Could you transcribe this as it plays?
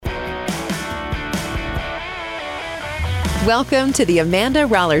Welcome to the Amanda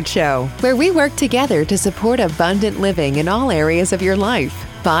Rollard Show, where we work together to support abundant living in all areas of your life: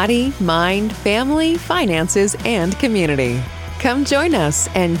 body, mind, family, finances, and community. Come join us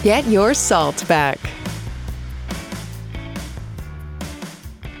and get your salt back.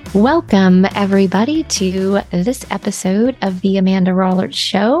 Welcome, everybody, to this episode of the Amanda Rollard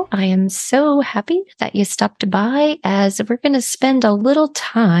Show. I am so happy that you stopped by, as we're going to spend a little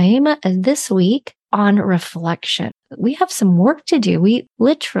time this week on reflection. We have some work to do. We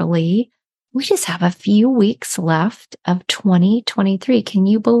just have a few weeks left of 2023. Can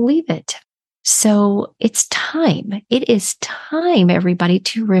you believe it? So it's time. It is time, everybody,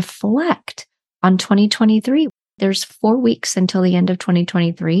 to reflect on 2023. There's 4 weeks until the end of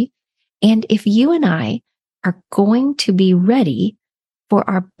 2023. And if you and I are going to be ready for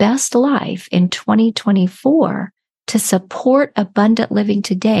our best life in 2024 to support abundant living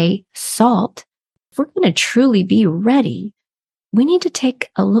today, SALT, if we're going to truly be ready, we need to take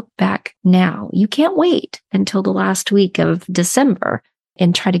a look back now. You can't wait until the last week of December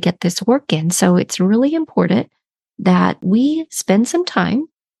and try to get this work in. So it's really important that we spend some time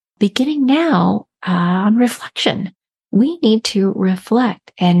beginning now on reflection. We need to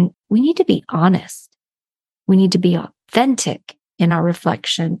reflect and we need to be honest. We need to be authentic in our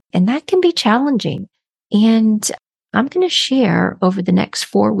reflection, and that can be challenging. And I'm going to share over the next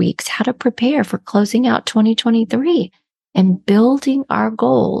 4 weeks how to prepare for closing out 2023 and building our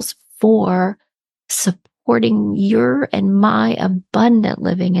goals for supporting your and my abundant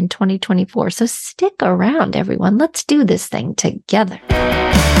living in 2024. So stick around, everyone. Let's do this thing together.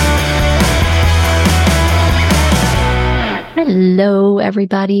 Hello,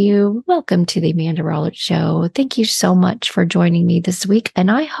 everybody. Welcome to the Amanda Rollard Show. Thank you so much for joining me this week.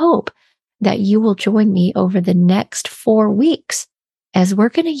 And I hope that you will join me over the next 4 weeks as we're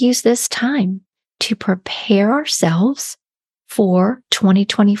going to use this time to prepare ourselves for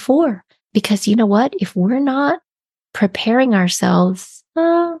 2024. Because you know what? If we're not preparing ourselves,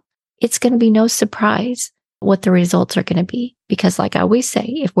 it's going to be no surprise what the results are going to be. Because like I always say,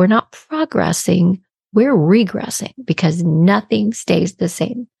 if we're not progressing, we're regressing, because nothing stays the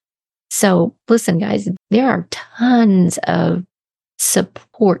same. So listen, guys, there are tons of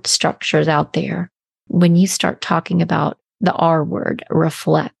support structures out there when you start talking about the R word: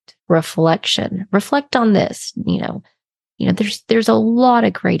 reflection, reflect on this. There's a lot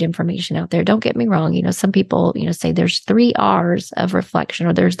of great information out there. Don't get me wrong. Some people, say there's 3 R's of reflection,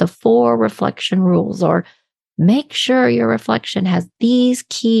 or there's the 4 reflection rules, or make sure your reflection has these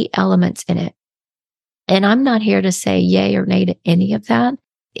key elements in it. And I'm not here to say yay or nay to any of that.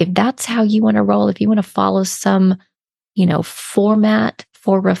 If that's how you want to roll, if you want to follow some format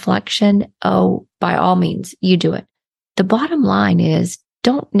for reflection, by all means, you do it. The bottom line is,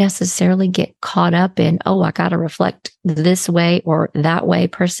 don't necessarily get caught up in, I got to reflect this way or that way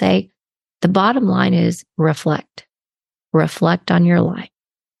per se. The bottom line is reflect. Reflect on your life.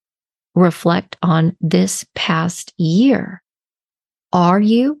 Reflect on this past year. Are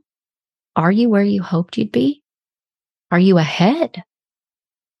you where you hoped you'd be? Are you ahead?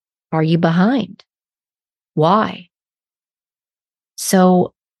 Are you behind? Why?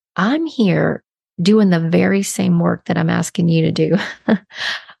 So I'm here doing the very same work that I'm asking you to do.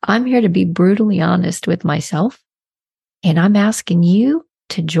 I'm here to be brutally honest with myself, and I'm asking you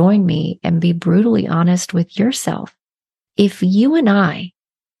to join me and be brutally honest with yourself. If you and I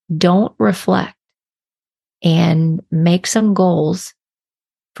don't reflect and make some goals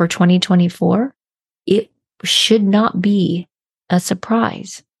for 2024, it should not be a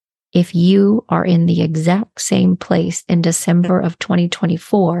surprise if you are in the exact same place in December of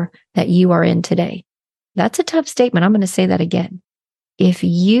 2024 that you are in today. That's a tough statement. I'm going to say that again. If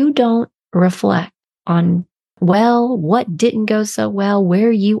you don't reflect on, what didn't go so well,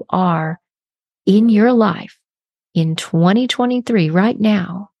 where you are in your life in 2023 right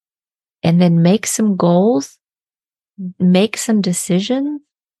now, and then make some goals, make some decisions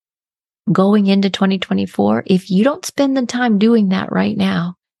going into 2024, if you don't spend the time doing that right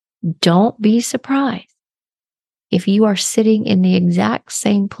now, don't be surprised if you are sitting in the exact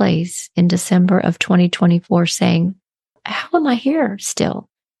same place in December of 2024 saying, how am I here still?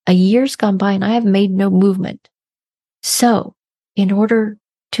 A year's gone by and I have made no movement. So in order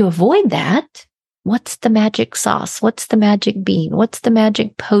to avoid that, what's the magic sauce? What's the magic bean? What's the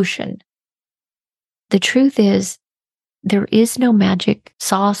magic potion? The truth is, there is no magic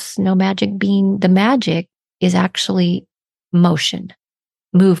sauce, no magic bean. The magic is actually motion,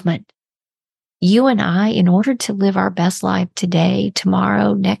 movement. You and I, in order to live our best life today,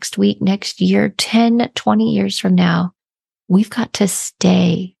 tomorrow, next week, next year, 10, 20 years from now, we've got to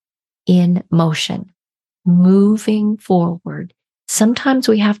stay in motion. moving forward. Sometimes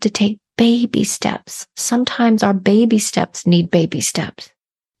we have to take baby steps. Sometimes our baby steps need baby steps.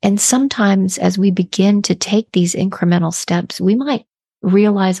 And sometimes as we begin to take these incremental steps, we might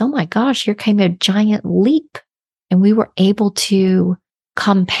realize, oh my gosh, here came a giant leap. And we were able to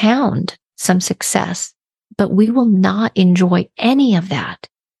compound some success. But we will not enjoy any of that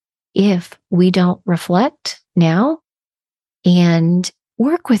if we don't reflect now and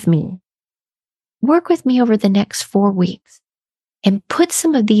work with me. Work with me over the next 4 weeks and put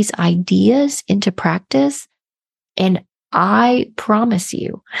some of these ideas into practice. And I promise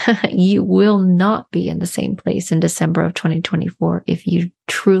you, you will not be in the same place in December of 2024 if you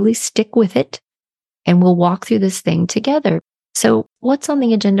truly stick with it, and we'll walk through this thing together. So what's on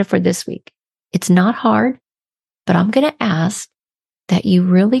the agenda for this week? It's not hard, but I'm going to ask that you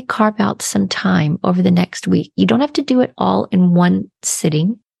really carve out some time over the next week. You don't have to do it all in one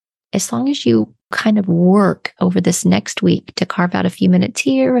sitting. As long as you kind of work over this next week to carve out a few minutes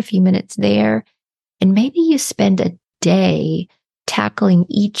here, a few minutes there, and maybe you spend a day tackling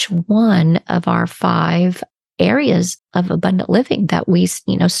each one of our 5 areas of abundant living that we,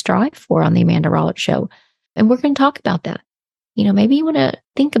 strive for on the Amanda Rollett Show. And we're going to talk about that. Maybe you want to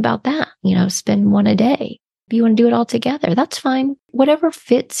think about that, spend one a day. If you want to do it all together, that's fine. Whatever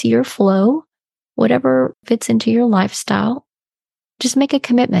fits your flow, whatever fits into your lifestyle, just make a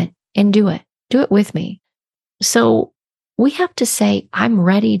commitment and do it. Do it with me. So we have to say, I'm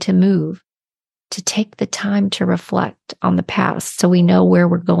ready to move, to take the time to reflect on the past so we know where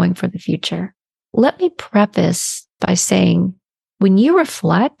we're going for the future. Let me preface by saying, when you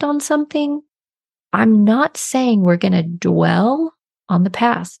reflect on something, I'm not saying we're going to dwell on the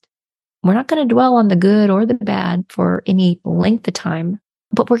past. We're not going to dwell on the good or the bad for any length of time,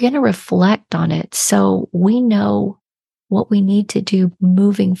 but we're going to reflect on it so we know what we need to do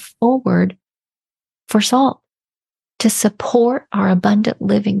moving forward for SALT to support our abundant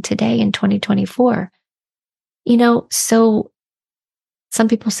living today in 2024. So some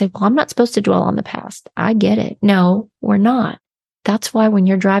people say, well, I'm not supposed to dwell on the past. I get it. No, we're not. That's why when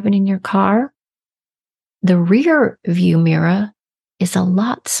you're driving in your car, the rear view mirror is a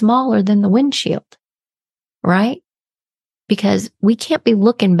lot smaller than the windshield, right? Because we can't be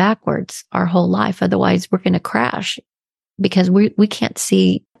looking backwards our whole life. Otherwise, we're going to crash because we can't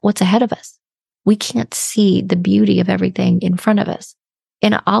see what's ahead of us. We can't see the beauty of everything in front of us.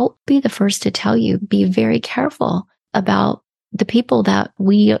 And I'll be the first to tell you, be very careful about the people that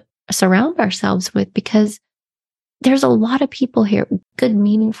we surround ourselves with, because there's a lot of people here, good,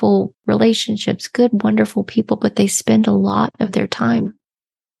 meaningful relationships, good, wonderful people, but they spend a lot of their time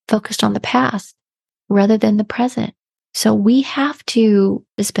focused on the past rather than the present. So we have to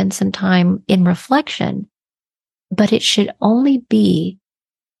spend some time in reflection, but it should only be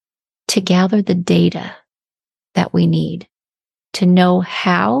to gather the data that we need to know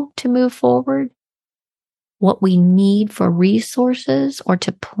how to move forward, what we need for resources or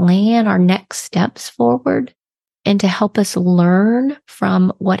to plan our next steps forward, and to help us learn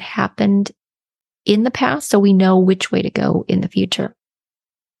from what happened in the past so we know which way to go in the future.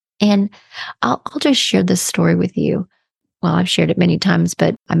 And I'll just share this story with you. Well, I've shared it many times,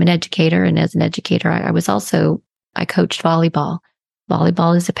 but I'm an educator. And as an educator, I coached volleyball.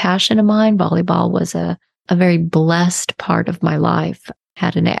 Volleyball is a passion of mine. Volleyball was a very blessed part of my life.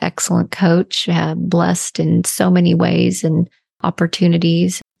 Had an excellent coach, blessed in so many ways and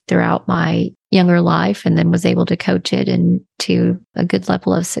opportunities throughout my younger life, and then was able to coach it into a good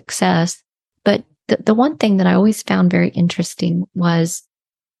level of success. But the one thing that I always found very interesting was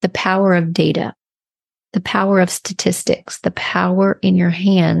the power of data, the power of statistics, the power in your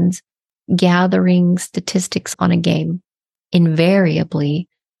hands, gathering statistics on a game. Invariably,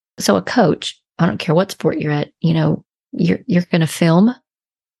 so a coach, I don't care what sport you're at, you're going to film,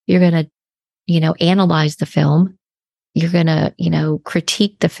 you're going to, analyze the film, you're going to,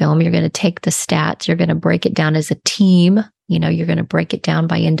 critique the film, you're going to take the stats, you're going to break it down as a team, you're going to break it down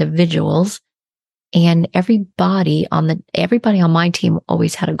by individuals. And everybody on my team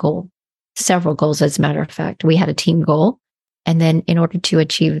always had a goal, several goals, as a matter of fact. We had a team goal. And then in order to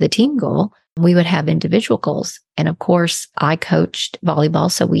achieve the team goal, we would have individual goals. And of course, I coached volleyball.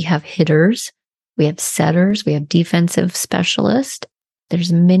 So we have hitters, we have setters, we have defensive specialists.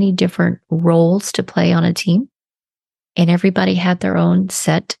 There's many different roles to play on a team. And everybody had their own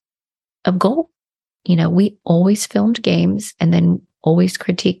set of goals. We always filmed games and then always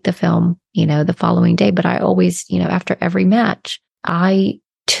critiqued the film, the following day. But I always, after every match, I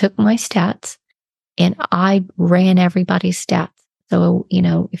took my stats and I ran everybody's stats. So,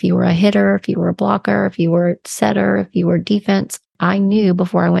 if you were a hitter, if you were a blocker, if you were a setter, if you were defense, I knew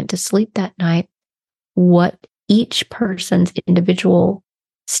before I went to sleep that night what each person's individual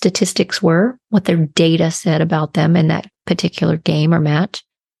statistics were, what their data said about them in that particular game or match,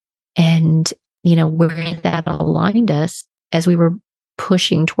 and, where that aligned us as we were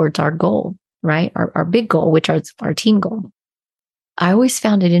pushing towards our goal, right? Our big goal, which is our team goal. I always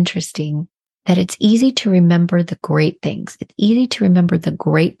found it interesting that it's easy to remember the great things. It's easy to remember the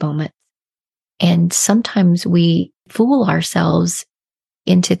great moments. And sometimes we fool ourselves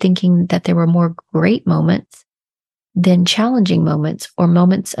into thinking that there were more great moments than challenging moments or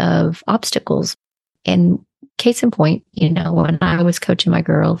moments of obstacles. And case in point, when I was coaching my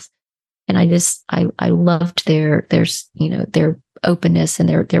girls, and I loved their openness and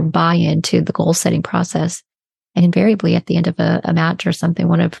their buy-in to the goal setting process. And invariably at the end of a match or something,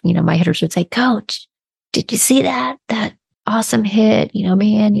 one of, my hitters would say, "Coach, did you see that awesome hit?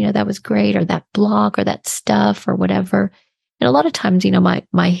 Man, that was great," or that block or that stuff or whatever. And a lot of times,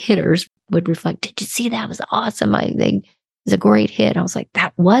 my hitters would reflect, "Did you see that? It was awesome. It was a great hit." I was like,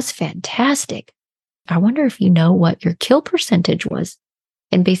 "That was fantastic." I wonder if you know what your kill percentage was.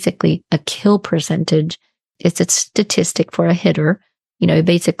 And basically a kill percentage is a statistic for a hitter.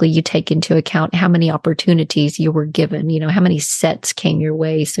 Basically you take into account how many opportunities you were given, how many sets came your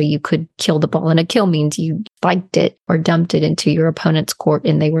way so you could kill the ball. And a kill means you spiked it or dumped it into your opponent's court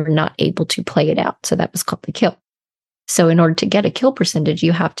and they were not able to play it out. So that was called the kill. So in order to get a kill percentage,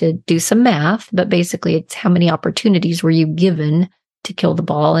 you have to do some math, but basically it's how many opportunities were you given to kill the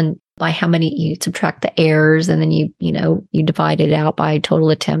ball, and by how many you subtract the errors, and then you divide it out by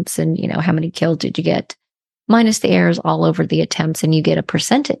total attempts, and how many kills did you get minus the errors all over the attempts, and you get a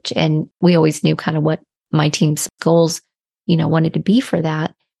percentage. And we always knew kind of what my team's goals, wanted to be for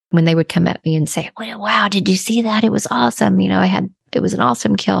that. When they would come at me and say, "Well, wow, did you see that? It was awesome. It was an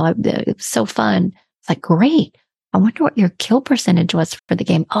awesome kill. It was so fun." It's like, "Great. I wonder what your kill percentage was for the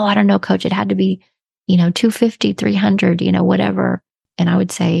game." "Oh, I don't know, coach. It had to be, 250, 300, whatever." And I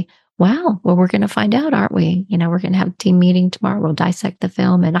would say, "Wow, well, we're going to find out, aren't we? We're going to have a team meeting tomorrow. We'll dissect the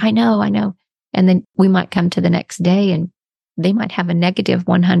film." And I know. And then we might come to the next day and they might have a negative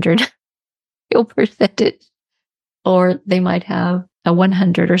 100 kill percentage, or they might have a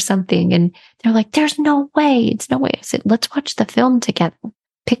 100 or something. And they're like, "There's no way. It's no way." I said, "Let's watch the film together.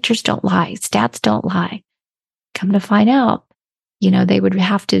 Pictures don't lie. Stats don't lie." Come to find out, they would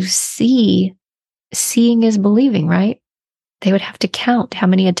have to seeing is believing, right? They would have to count how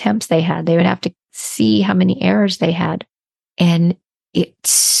many attempts they had. They would have to see how many errors they had. And it's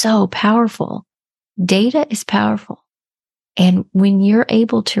so powerful. Data is powerful. And when you're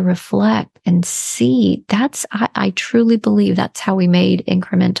able to reflect and see, I truly believe that's how we made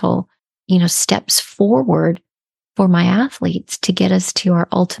incremental, steps forward for my athletes to get us to our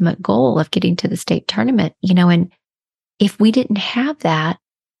ultimate goal of getting to the state tournament, and if we didn't have that,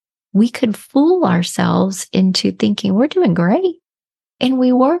 we could fool ourselves into thinking we're doing great. And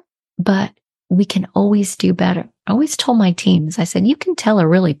we were, but we can always do better. I always told my teams, I said, you can tell a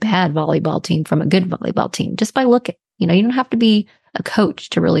really bad volleyball team from a good volleyball team just by looking. You don't have to be a coach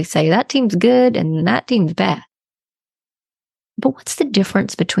to really say that team's good and that team's bad. But what's the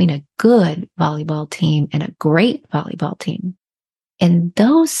difference between a good volleyball team and a great volleyball team? And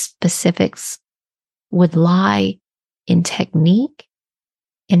those specifics would lie in technique,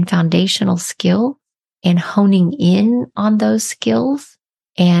 in foundational skill, and honing in on those skills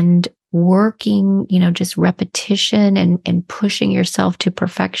and working, just repetition and pushing yourself to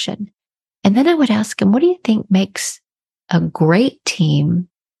perfection. And then I would ask him, what do you think makes a great team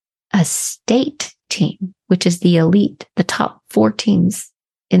a state team, which is the elite, the top 4 teams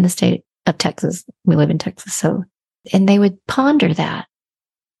in the state of Texas? We live in Texas. So, and they would ponder that.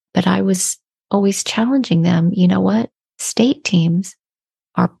 But I was always challenging them. You know what? State teams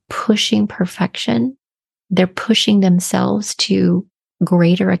are pushing perfection. They're pushing themselves to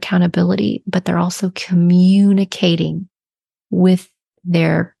greater accountability, but they're also communicating with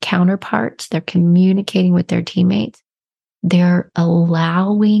their counterparts. They're communicating with their teammates. They're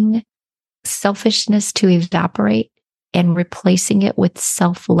allowing selfishness to evaporate and replacing it with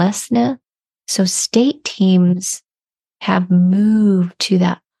selflessness. So state teams have moved to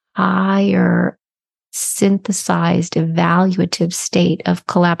that higher synthesized evaluative state of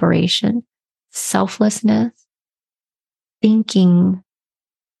collaboration, selflessness, thinking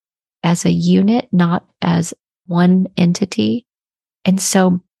as a unit, not as one entity. And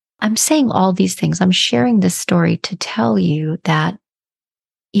so I'm saying all these things. I'm sharing this story to tell you that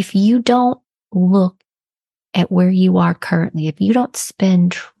if you don't look at where you are currently, if you don't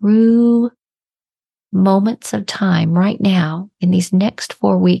spend true moments of time right now in these next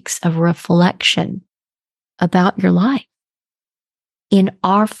 4 weeks of reflection about your life in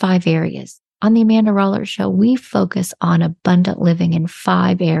our 5 areas, On the Amanda Roller Show, we focus on abundant living in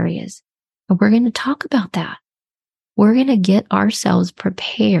 5 areas. And we're going to talk about that. We're going to get ourselves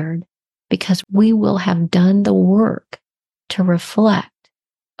prepared because we will have done the work to reflect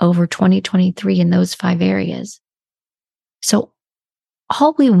over 2023 in those 5 areas. So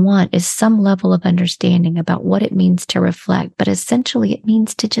all we want is some level of understanding about what it means to reflect, but essentially it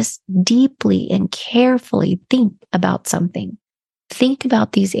means to just deeply and carefully think about something. Think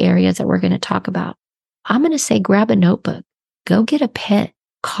about these areas that we're going to talk about. I'm going to say grab a notebook, go get a pen,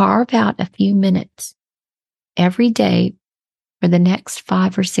 carve out a few minutes every day for the next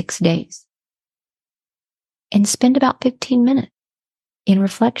 5 or 6 days, and spend about 15 minutes in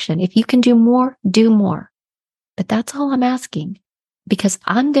reflection. If you can do more, do more. But that's all I'm asking, because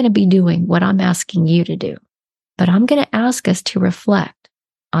I'm going to be doing what I'm asking you to do. But I'm going to ask us to reflect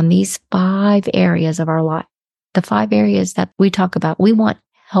on these 5 areas of our life. The 5 areas that we talk about. We want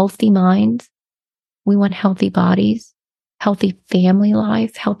healthy minds. We want healthy bodies, healthy family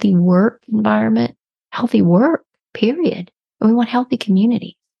life, healthy work environment, healthy work, period. And we want healthy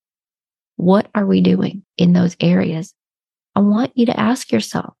community. What are we doing in those areas? I want you to ask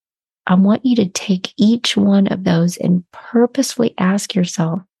yourself. I want you to take each one of those and purposefully ask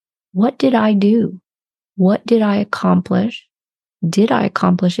yourself, what did I do? What did I accomplish? Did I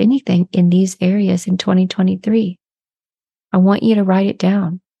accomplish anything in these areas in 2023? I want you to write it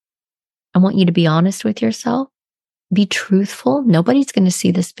down. I want you to be honest with yourself. Be truthful. Nobody's going to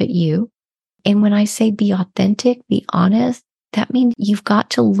see this but you. And when I say be authentic, be honest, that means you've got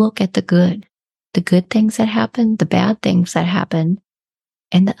to look at the good things that happen, the bad things that happen,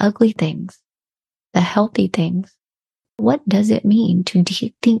 and the ugly things, the healthy things. What does it mean to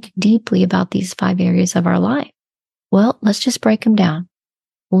think deeply about these 5 areas of our life? Well, let's just break them down.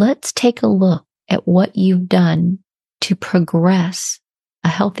 Let's take a look at what you've done to progress a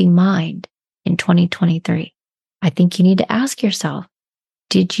healthy mind in 2023. I think you need to ask yourself,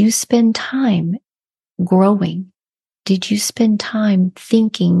 did you spend time growing? Did you spend time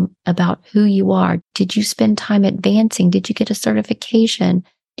thinking about who you are? Did you spend time advancing? Did you get a certification?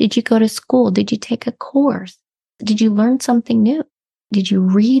 Did you go to school? Did you take a course? Did you learn something new? Did you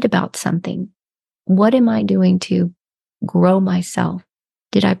read about something? What am I doing to grow myself?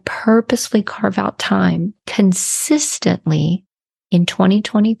 Did I purposely carve out time consistently in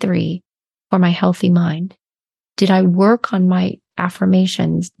 2023 for my healthy mind? Did I work on my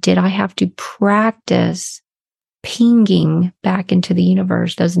affirmations? Did I have to practice pinging back into the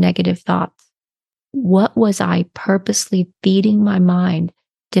universe those negative thoughts? What was I purposely feeding my mind?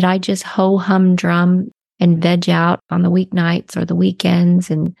 Did I just ho-hum drum and veg out on the weeknights or the weekends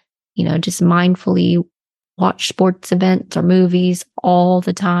and, just mindfully watch sports events or movies all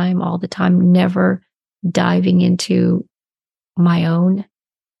the time, never diving into my own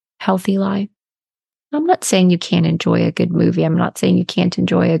healthy life? I'm not saying you can't enjoy a good movie. I'm not saying you can't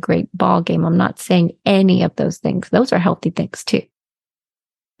enjoy a great ball game. I'm not saying any of those things. Those are healthy things too.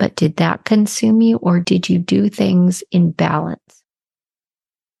 But did that consume you, or did you do things in balance?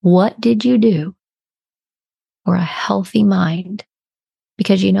 What did you do for a healthy mind?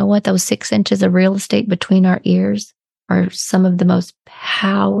 Because you know what? Those 6 inches of real estate between our ears are some of the most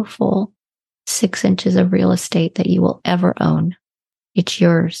powerful 6 inches of real estate that you will ever own. It's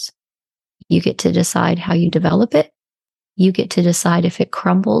yours. You get to decide how you develop it. You get to decide if it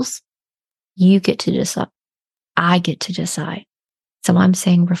crumbles. You get to decide. I get to decide. So I'm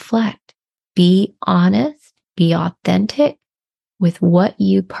saying reflect. Be honest. Be authentic with what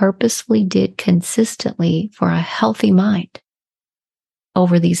you purposefully did consistently for a healthy mind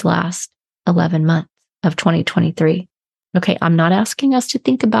over these last 11 months of 2023. Okay, I'm not asking us to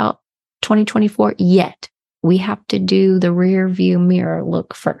think about 2024 yet. We have to do the rear view mirror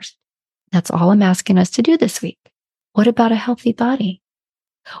look first. That's all I'm asking us to do this week. What about a healthy body?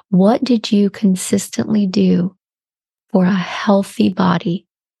 What did you consistently do for a healthy body?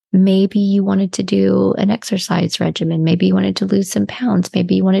 Maybe you wanted to do an exercise regimen. Maybe you wanted to lose some pounds.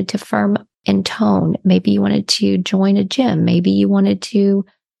 Maybe you wanted to firm and tone. Maybe you wanted to join a gym. Maybe you wanted to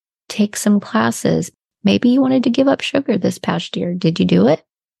take some classes. Maybe you wanted to give up sugar this past year. Did you do it?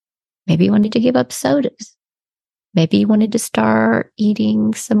 Maybe you wanted to give up sodas. Maybe you wanted to start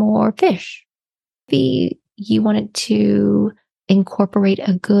eating some more fish. Maybe you wanted to incorporate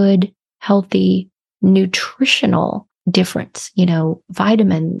a good, healthy, nutritional difference,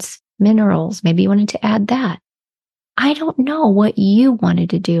 vitamins, minerals. Maybe you wanted to add that. I don't know what you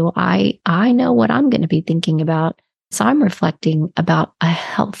wanted to do. I know what I'm going to be thinking about. So I'm reflecting about a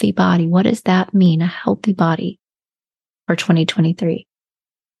healthy body. What does that mean, a healthy body for 2023?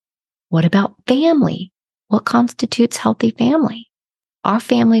 What about family? What constitutes healthy family? Our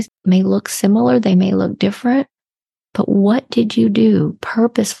families may look similar, they may look different, but what did you do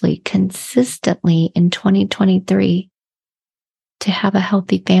purposefully, consistently in 2023 to have a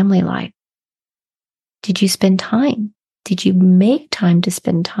healthy family life? Did you spend time? Did you make time to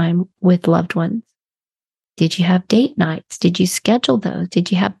spend time with loved ones? Did you have date nights? Did you schedule those?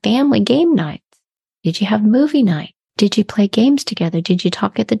 Did you have family game nights? Did you have movie night? Did you play games together? Did you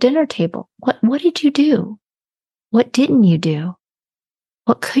talk at the dinner table? What did you do? What didn't you do?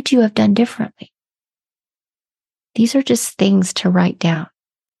 What could you have done differently? These are just things to write down.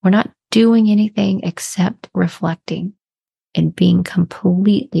 We're not doing anything except reflecting and being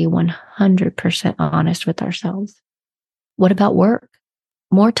completely 100% honest with ourselves. What about work?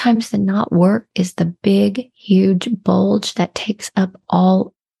 More times than not, work is the big, huge bulge that takes up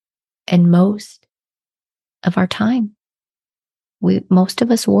all and most of our time. Most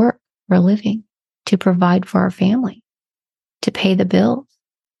of us work for a living to provide for our family, to pay the bills.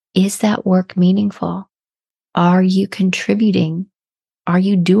 Is that work meaningful? Are you contributing? Are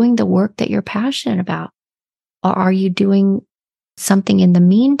you doing the work that you're passionate about? Or are you doing something in the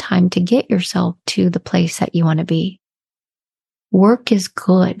meantime to get yourself to the place that you want to be? Work is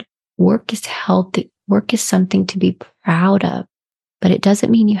good. Work is healthy. Work is something to be proud of, but it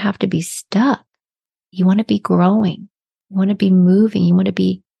doesn't mean you have to be stuck. You want to be growing. You want to be moving. You want to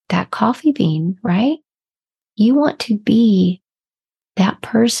be that coffee bean, right? You want to be that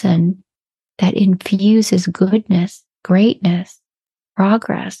person that infuses goodness, greatness,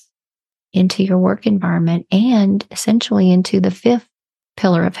 progress into your work environment and essentially into the fifth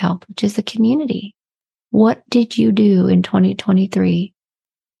pillar of health, which is the community. What did you do in 2023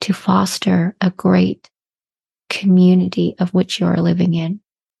 to foster a great community of which you are living in?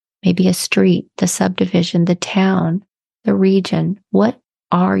 Maybe a street, the subdivision, the town, the region. What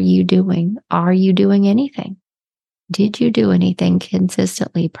are you doing? Are you doing anything? Did you do anything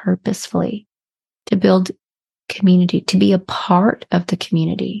consistently, purposefully to build community, to be a part of the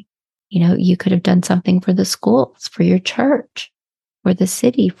community? You could have done something for the schools, for your church, for the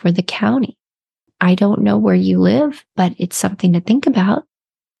city, for the county. I don't know where you live, but it's something to think about.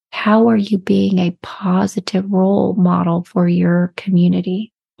 How are you being a positive role model for your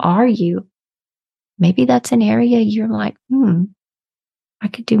community? Are you? Maybe that's an area you're like, I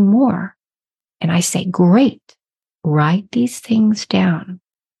could do more. And I say, great. Write these things down.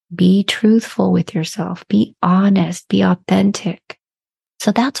 Be truthful with yourself. Be honest. Be authentic.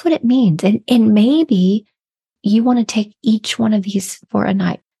 So that's what it means. And maybe you want to take each one of these for a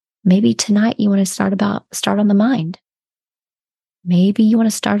night. Maybe tonight you want to start on the mind. Maybe you want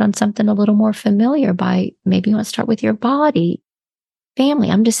to start on something a little more familiar maybe you want to start with your body,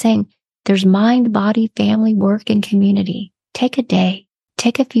 family. I'm just saying there's mind, body, family, work, and community. Take a day,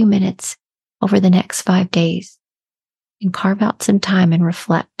 take a few minutes over the next 5 days and carve out some time and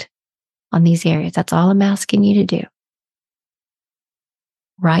reflect on these areas. That's all I'm asking you to do.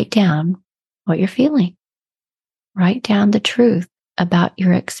 Write down what you're feeling. Write down the truth about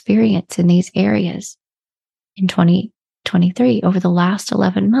your experience in these areas in 2023 over the last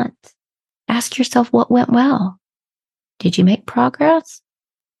 11 months. Ask yourself what went well. Did you make progress?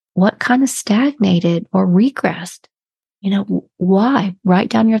 What kind of stagnated or regressed? Why? Write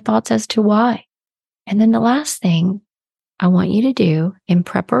down your thoughts as to why. And then the last thing I want you to do in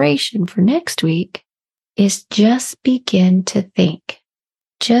preparation for next week is just begin to think.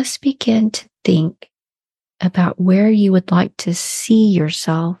 Just begin to think about where you would like to see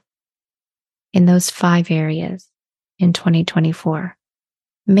yourself in those 5 areas in 2024.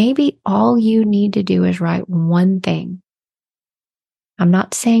 Maybe all you need to do is write one thing. I'm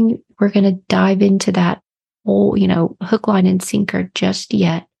not saying we're going to dive into that whole, hook, line, and sinker just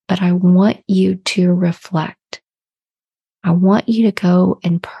yet, but I want you to reflect. I want you to go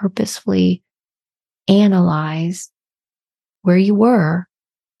and purposefully analyze where you were,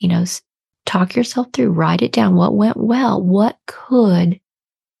 talk yourself through, write it down. What went well? What could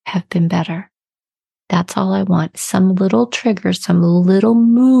have been better? That's all I want. Some little trigger, some little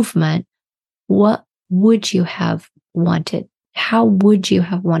movement. What would you have wanted? How would you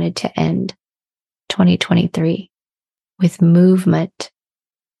have wanted to end 2023 with movement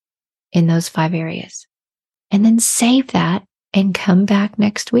in those 5 areas? And then save that and come back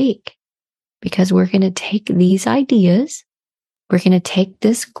next week, because we're going to take these ideas. We're going to take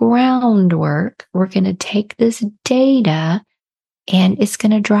this groundwork. We're going to take this data, and it's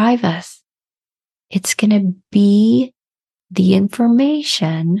going to drive us. It's going to be the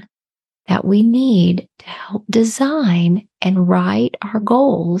information that we need to help design and write our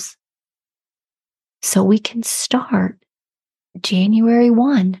goals so we can start January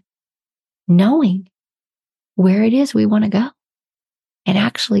 1 knowing where it is we want to go. and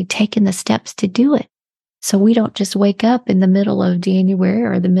actually taken the steps to do it. So we don't just wake up in the middle of January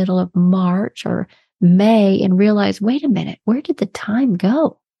or the middle of March or May and realize, wait a minute, where did the time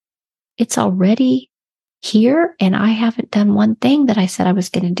go? It's already here and I haven't done one thing that I said I was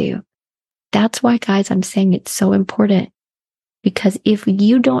going to do. That's why, guys, I'm saying it's so important, because if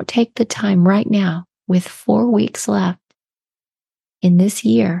you don't take the time right now with 4 weeks left in this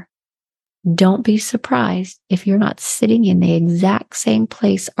year, don't be surprised if you're not sitting in the exact same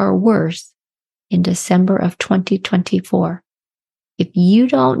place or worse in December of 2024. If you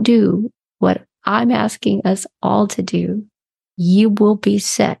don't do what I'm asking us all to do, you will be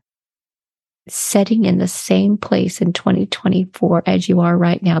sitting in the same place in 2024 as you are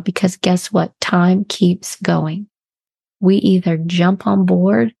right now, because guess what? Time keeps going. We either jump on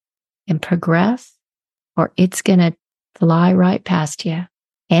board and progress, or it's going to fly right past you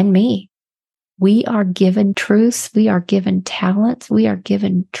and me. We are given truths. We are given talents. We are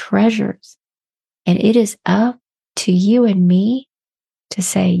given treasures. And it is up to you and me to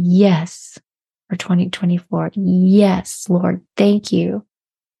say yes for 2024. Yes, Lord, thank you.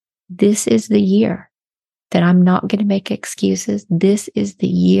 This is the year that I'm not going to make excuses. This is the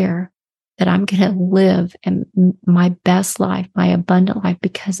year that I'm going to live my best life, my abundant life,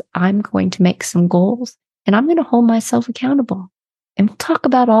 because I'm going to make some goals and I'm going to hold myself accountable. And we'll talk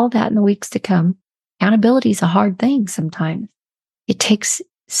about all that in the weeks to come. Accountability is a hard thing sometimes. It takes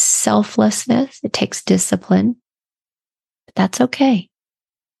selflessness. It takes discipline. But that's okay.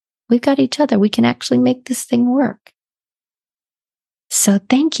 We've got each other. We can actually make this thing work. So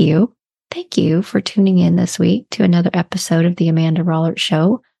thank you. Thank you for tuning in this week to another episode of the Amanda Rollert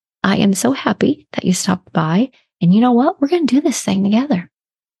Show. I am so happy that you stopped by. And you know what? We're going to do this thing together.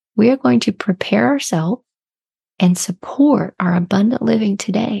 We are going to prepare ourselves and support our abundant living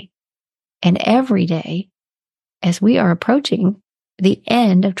today and every day as we are approaching the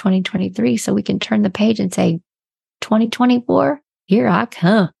end of 2023, so we can turn the page and say, 2024, here I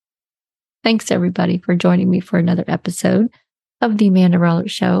come. Thanks, everybody, for joining me for another episode of the Amanda Rollert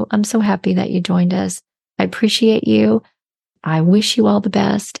Show. I'm so happy that you joined us. I appreciate you. I wish you all the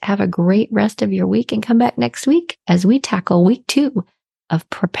best. Have a great rest of your week and come back next week as we tackle week 2 of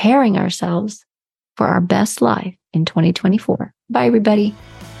preparing ourselves for our best life in 2024. Bye, everybody.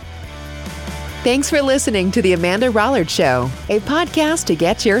 Thanks for listening to The Amanda Rollert Show, a podcast to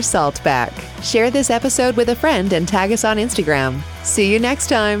get your salt back. Share this episode with a friend and tag us on Instagram. See you next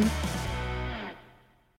time.